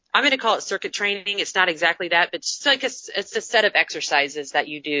this, I'm going to call it circuit training. It's not exactly that, but it's a set of exercises that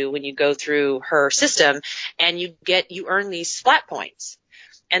you do when you go through her system, and you earn these splat points.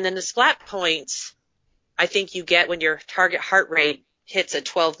 And then the splat points, I think you get when your target heart rate hits a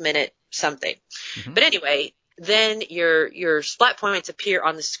 12-minute something. But anyway, then your splat points appear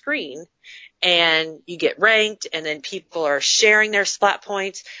on the screen and you get ranked, and then people are sharing their splat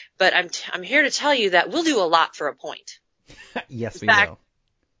points. But I'm here to tell you that we'll do a lot for a point. Yes, In fact,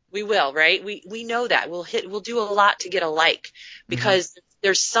 we will, right? We know that we'll do a lot to get a like, because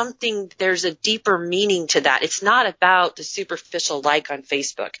there's a deeper meaning to that. It's not about the superficial like on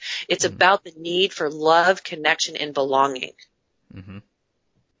Facebook. It's about the need for love, connection, and belonging.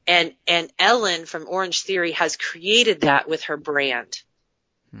 And Ellen from Orange Theory has created that with her brand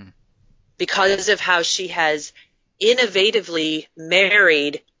because of how she has innovatively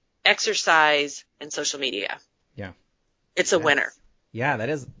married exercise and social media. Yeah. It's a winner. Yeah, that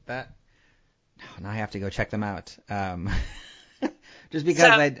is that. Now I have to go check them out. Just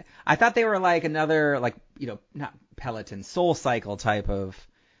because I thought they were like another, like, not Peloton, Soul Cycle type of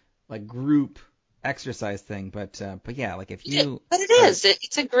like group exercise thing, but yeah, like if you. But it is.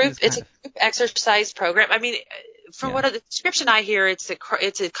 It's a group. It's a group exercise program. I mean, from what the description I hear, it's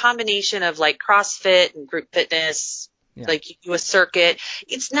a combination of like CrossFit and group fitness. Yeah. Like you do a circuit.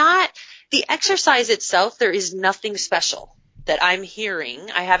 It's not the exercise itself. There is nothing special that I'm hearing.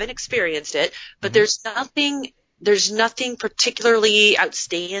 I haven't experienced it, but there's nothing particularly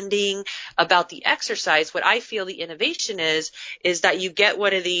outstanding about the exercise. What I feel the innovation is that you get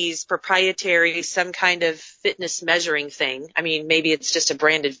one of these proprietary, some kind of fitness measuring thing. I mean, maybe it's just a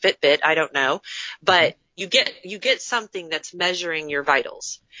branded Fitbit. I don't know, but you get something that's measuring your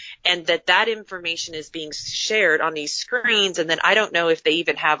vitals, and that information is being shared on these screens. And then I don't know if they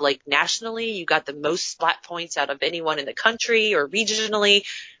even have, like, nationally, you got the most splat points out of anyone in the country, or regionally.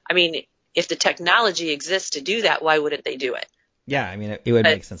 I mean, if the technology exists to do that, why wouldn't they do it? Yeah, I mean, it would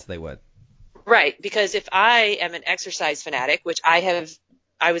make sense that they would. Right, because if I am an exercise fanatic, which I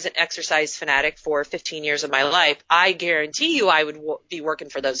was an exercise fanatic for 15 years of my life, I guarantee you I would be working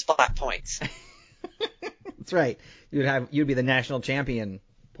for those flat points. That's right. You'd be the national champion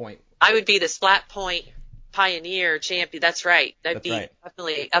point. I would be the splat point pioneer champion. That's right. That'd be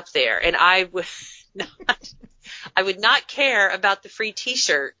definitely up there. And I would not care about the free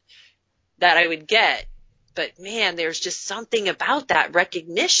T-shirt that I would get. But man, there's just something about that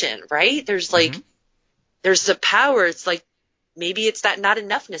recognition, right? There's there's the power. It's like, maybe it's that not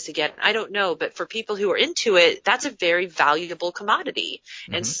enoughness again. I don't know. But for people who are into it, that's a very valuable commodity.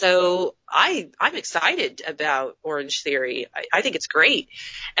 And so I'm excited about Orange Theory. I think it's great.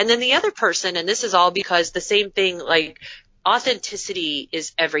 And then the other person, and this is all because the same thing, like, authenticity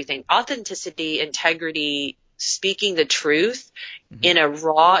is everything. Authenticity, integrity, speaking the truth in a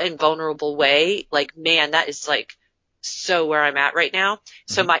raw and vulnerable way. Like, man, that is like so where I'm at right now.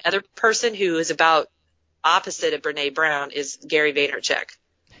 So my other person who is about opposite of Brene Brown is Gary Vaynerchuk.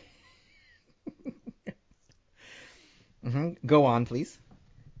 Go on, please.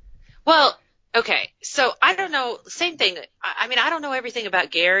 Well, okay. So I don't know. Same thing. I mean, I don't know everything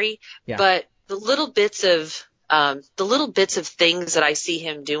about Gary, but the little bits of things that I see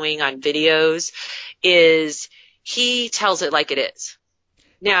him doing on videos is he tells it like it is.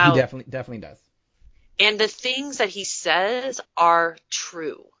 Now, he definitely does. And the things that he says are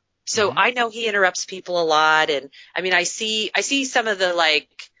true. So I know he interrupts people a lot, and I mean, I see some of the, like,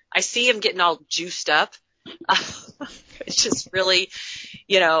 I see him getting all juiced up. It's just really,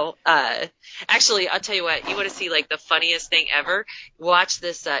 actually, I'll tell you what, you want to see, like, the funniest thing ever? Watch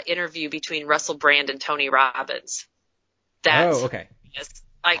this interview between Russell Brand and Tony Robbins. That's okay.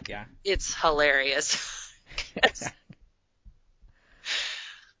 It's hilarious.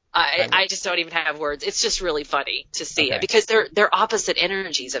 I just don't even have words. It's just really funny to see it because they're opposite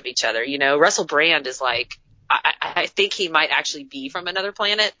energies of each other. Russell Brand is like, I think he might actually be from another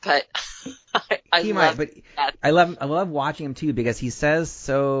planet, but I love watching him too, because he says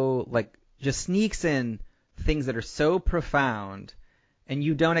so, like, just sneaks in things that are so profound, and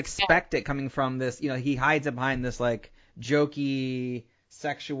you don't expect it coming from this. He hides it behind this, like, jokey,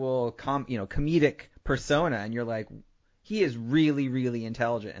 sexual, comedic persona, and you're like, he is really, really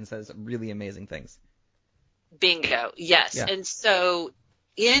intelligent and says really amazing things. Bingo. Yes. Yeah. And so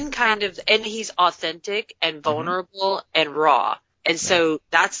and he's authentic and vulnerable and raw. And so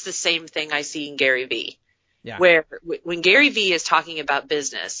that's the same thing I see in Gary Vee. Yeah. Where when Gary Vee is talking about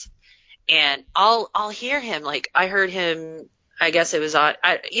business, and I'll hear him, like, I heard him, I guess it was on,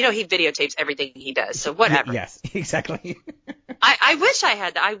 he videotapes everything he does. So whatever. Yes, exactly. I wish I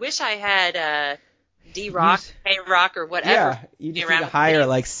had that. I wish I had, D-Rock, K-Rock, or whatever. Yeah, you just need to hire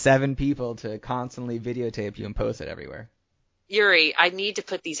like 7 people to constantly videotape you and post it everywhere. Yuri, I need to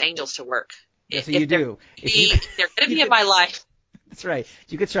put these angels to work. That's what you do. They're going to be in my life. That's right.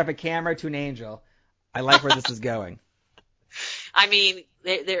 You could strap a camera to an angel. I like where this is going. I mean,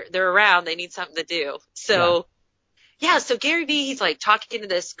 they're around. They need something to do. So yeah, so Gary Vee, he's like talking to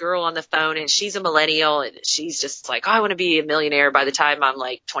this girl on the phone, and she's a millennial, and she's just like, oh, I want to be a millionaire by the time I'm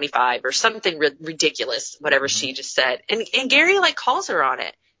like 25 or something ridiculous, whatever she just said. And Gary like calls her on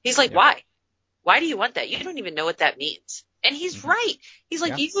it. He's like, why? Why do you want that? You don't even know what that means. And he's right. He's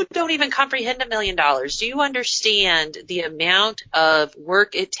like, you don't even comprehend $1 million. Do you understand the amount of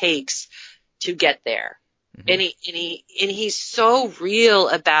work it takes to get there? And he's so real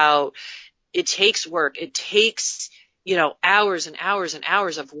about it takes work. It takes, hours and hours and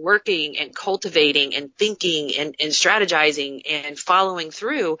hours of working and cultivating and thinking and strategizing and following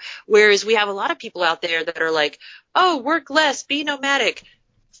through. Whereas we have a lot of people out there that are like, oh, work less, be nomadic.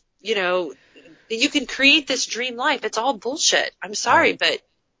 You can create this dream life. It's all bullshit. I'm sorry, but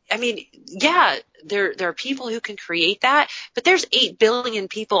I mean, yeah, there are people who can create that, but there's 8 billion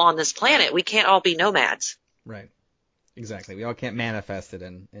people on this planet. We can't all be nomads. Right. Exactly. We all can't manifest it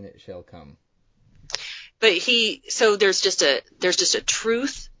and it shall come. But so there's just a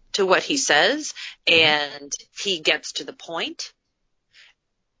truth to what he says, and he gets to the point.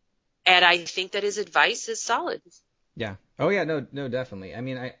 And I think that his advice is solid. Yeah. Oh yeah, no, definitely. I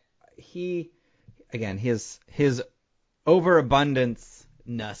mean, his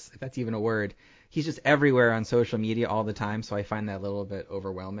overabundance-ness, if that's even a word, he's just everywhere on social media all the time, so I find that a little bit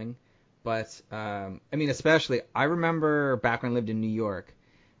overwhelming. But, I mean, especially, I remember back when I lived in New York,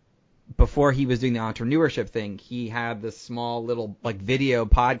 before he was doing the entrepreneurship thing, he had this small little, like, video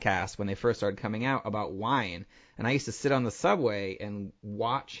podcast when they first started coming out about wine. And I used to sit on the subway and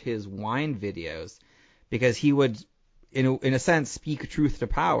watch his wine videos because he would, in a sense, speak truth to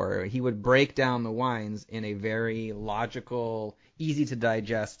power. He would break down the wines in a very logical, easy to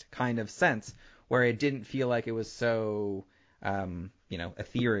digest kind of sense where it didn't feel like it was so,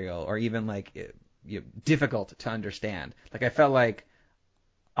 ethereal or even like difficult to understand. Like I felt like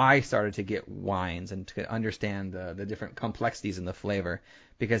I started to get wines and to understand the different complexities in the flavor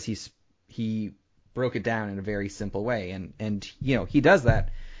because he broke it down in a very simple way. And he does that.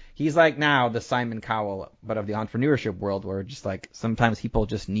 He's like now the Simon Cowell, but of the entrepreneurship world, where just like sometimes people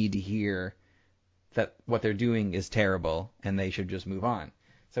just need to hear that what they're doing is terrible and they should just move on.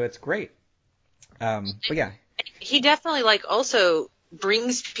 So it's great. But yeah. He definitely like also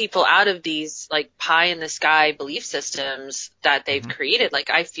brings people out of these like pie in the sky belief systems that they've created. Like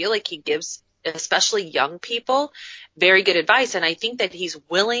I feel like he gives especially young people very good advice, and I think that he's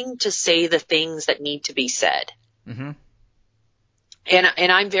willing to say the things that need to be said. And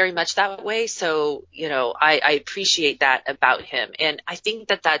I'm very much that way, so I appreciate that about him, and I think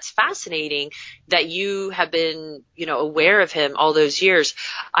that that's fascinating that you have been aware of him all those years.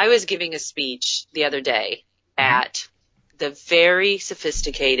 I was giving a speech the other day at the very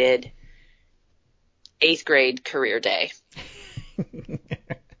sophisticated 8th grade career day.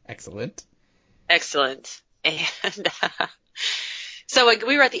 Excellent. And so like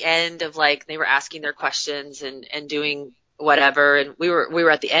we were at the end of like they were asking their questions and doing whatever, and we were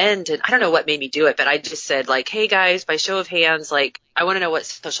at the end, and I don't know what made me do it, but I just said like, hey guys, by show of hands, like I want to know what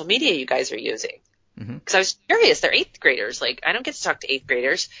social media you guys are using. Because I was curious. They're 8th graders. Like, I don't get to talk to 8th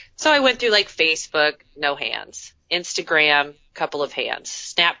graders. So I went through, like, Facebook, no hands. Instagram, couple of hands.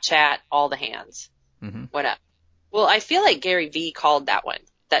 Snapchat, all the hands. Went up. Well, I feel like Gary Vee called that one,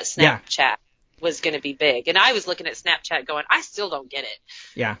 that Snapchat was going to be big. And I was looking at Snapchat going, I still don't get it.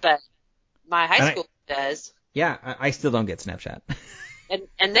 Yeah. But my high school does. Yeah, I still don't get Snapchat.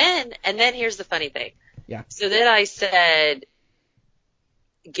 and then here's the funny thing. Yeah. So then I said,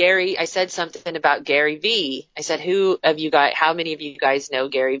 I said something about Gary Vee. I said, how many of you guys know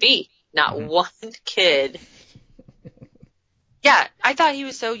Gary Vee? Not one kid. Yeah, I thought he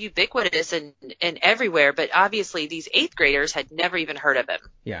was so ubiquitous and everywhere, but obviously these 8th graders had never even heard of him.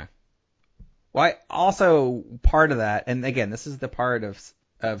 Yeah. Well, also part of that, and again, this is the part of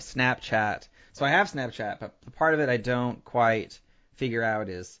Snapchat. So I have Snapchat, but the part of it I don't quite figure out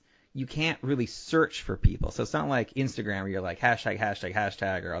is you can't really search for people. So it's not like Instagram where you're like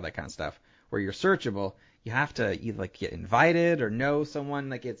hashtag or all that kind of stuff where you're searchable. You have to either like get invited or know someone.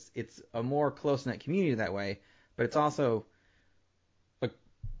 Like it's a more close-knit community that way. But it's also like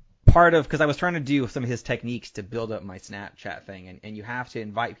part of, because I was trying to do some of his techniques to build up my Snapchat thing, and you have to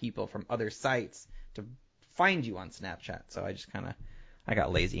invite people from other sites to find you on Snapchat. So I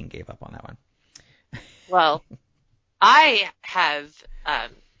got lazy and gave up on that one. Well, I have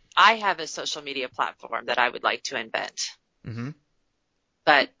a social media platform that I would like to invent.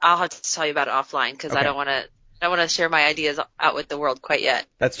 But I'll have to tell you about it offline because I don't want to share my ideas out with the world quite yet.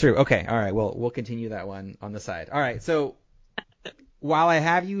 That's true. Okay. All right. Well, we'll continue that one on the side. All right. So while I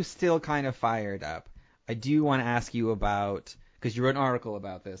have you still kind of fired up, I do want to ask you about because you wrote an article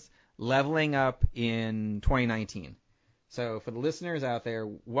about this, leveling up in 2019. So for the listeners out there,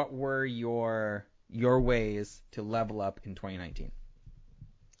 what were your ways to level up in 2019?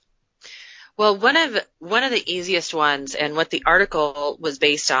 Well, one of the easiest ones, and what the article was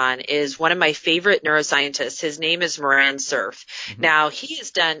based on, is one of my favorite neuroscientists. His name is Moran Cerf. Mm-hmm. Now, he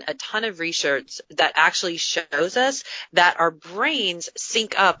has done a ton of research that actually shows us that our brains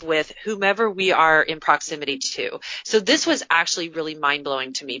sync up with whomever we are in proximity to. So this was actually really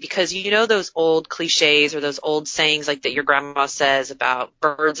mind-blowing to me, because you know those old cliches or those old sayings like that your grandma says about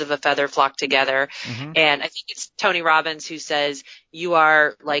birds of a feather flock together. Mm-hmm. And I think it's Tony Robbins who says, you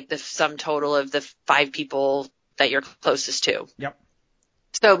are like the sum total of the 5 people that you're closest to. Yep.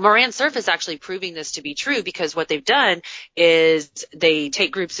 So Moran Cerf is actually proving this to be true, because what they've done is they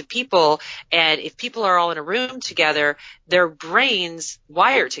take groups of people, and if people are all in a room together, their brains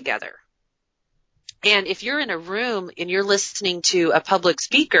wire together. And if you're in a room and you're listening to a public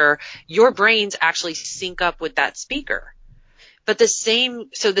speaker, your brains actually sync up with that speaker. But the same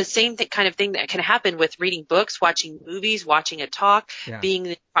kind of thing that can happen with reading books, watching movies, watching a talk, being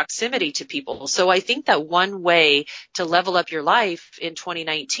in proximity to people. So I think that one way to level up your life in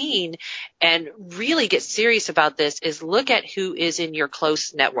 2019 and really get serious about this is look at who is in your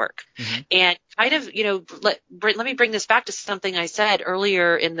close network. Mm-hmm. And kind of, let me bring this back to something I said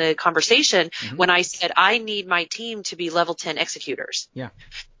earlier in the conversation, mm-hmm. when I said I need my team to be level 10 executors. Yeah.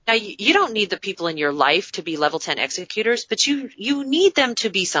 Now, you don't need the people in your life to be level 10 executors, but you need them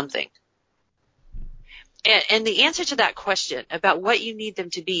to be something. And the answer to that question about what you need them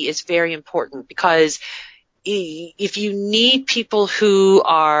to be is very important, because if you need people who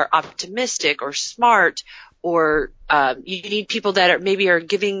are optimistic or smart, or you need people that are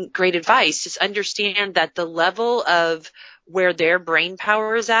giving great advice, just understand that the level of where their brain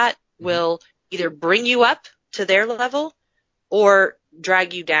power is at mm-hmm. will either bring you up to their level or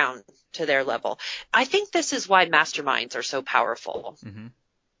drag you down to their level. I think this is why masterminds are so powerful. Mm-hmm.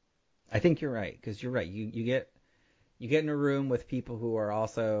 I think you're right, because you're right. You get in a room with people who are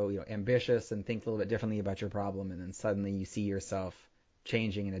also ambitious and think a little bit differently about your problem, and then suddenly you see yourself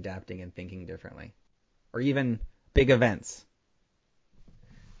changing and adapting and thinking differently. Or even big events.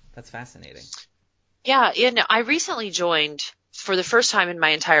 That's fascinating. Yeah, and I recently joined. For the first time in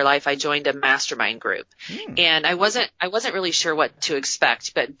my entire life, I joined a mastermind group, and I wasn't really sure what to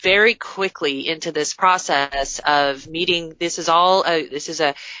expect, but very quickly into this process of meeting, it's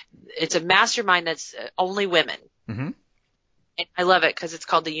a mastermind that's only women. Mm-hmm. And I love it because it's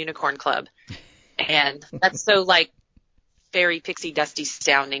called the Unicorn Club, and that's so like fairy pixie dusty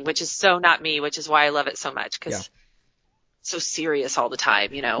sounding, which is so not me, which is why I love it so much, because it's so serious all the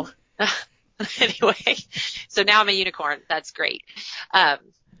time, Anyway, so now I'm a unicorn. That's great.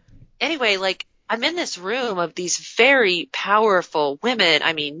 Anyway, like I'm in this room of these very powerful women.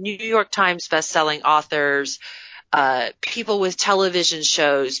 I mean, New York Times bestselling authors, people with television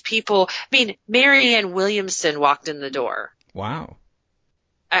shows, Marianne Williamson walked in the door. Wow.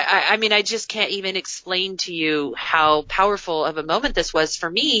 I mean, I just can't even explain to you how powerful of a moment this was for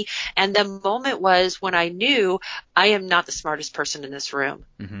me. And the moment was when I knew I am not the smartest person in this room.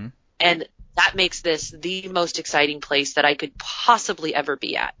 Mm-hmm. And that makes this the most exciting place that I could possibly ever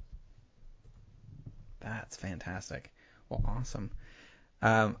be at. That's fantastic. Well, awesome.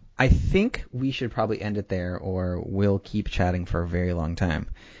 I think we should probably end it there, or we'll keep chatting for a very long time.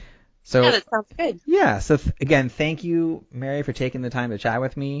 So, yeah, that sounds good. Yeah. So again, thank you, Mary, for taking the time to chat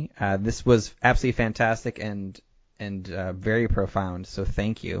with me. This was absolutely fantastic and very profound. So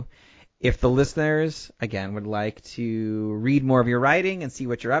thank you. If the listeners, again, would like to read more of your writing and see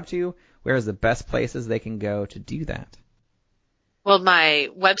what you're up to, where is the best places they can go to do that? Well, my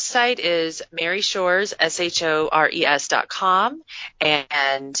website is maryshores, SHORES.com,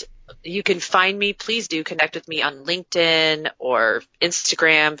 and you can find me. Please do connect with me on LinkedIn or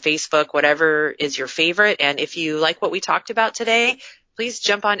Instagram, Facebook, whatever is your favorite. And if you like what we talked about today, please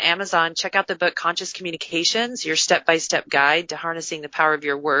jump on Amazon, check out the book Conscious Communications, your step-by-step guide to harnessing the power of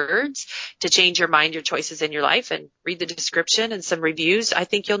your words to change your mind, your choices in your life, and read the description and some reviews. I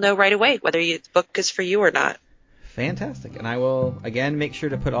think you'll know right away whether the book is for you or not. Fantastic. And I will, again, make sure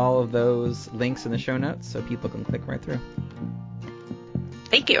to put all of those links in the show notes so people can click right through.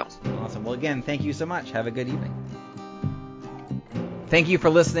 Thank you. Awesome. Well, again, thank you so much. Have a good evening. Thank you for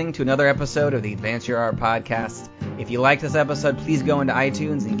listening to another episode of the Advance Your Art podcast. If you like this episode, please go into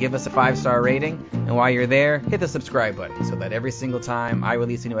iTunes and give us a 5-star rating. And while you're there, hit the subscribe button so that every single time I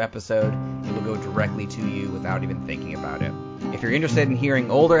release a new episode, it will go directly to you without even thinking about it. If you're interested in hearing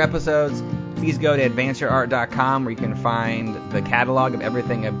older episodes, please go to advanceyourart.com where you can find the catalog of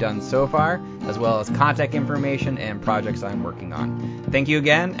everything I've done so far, as well as contact information and projects I'm working on. Thank you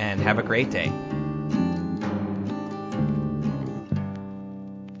again, and have a great day.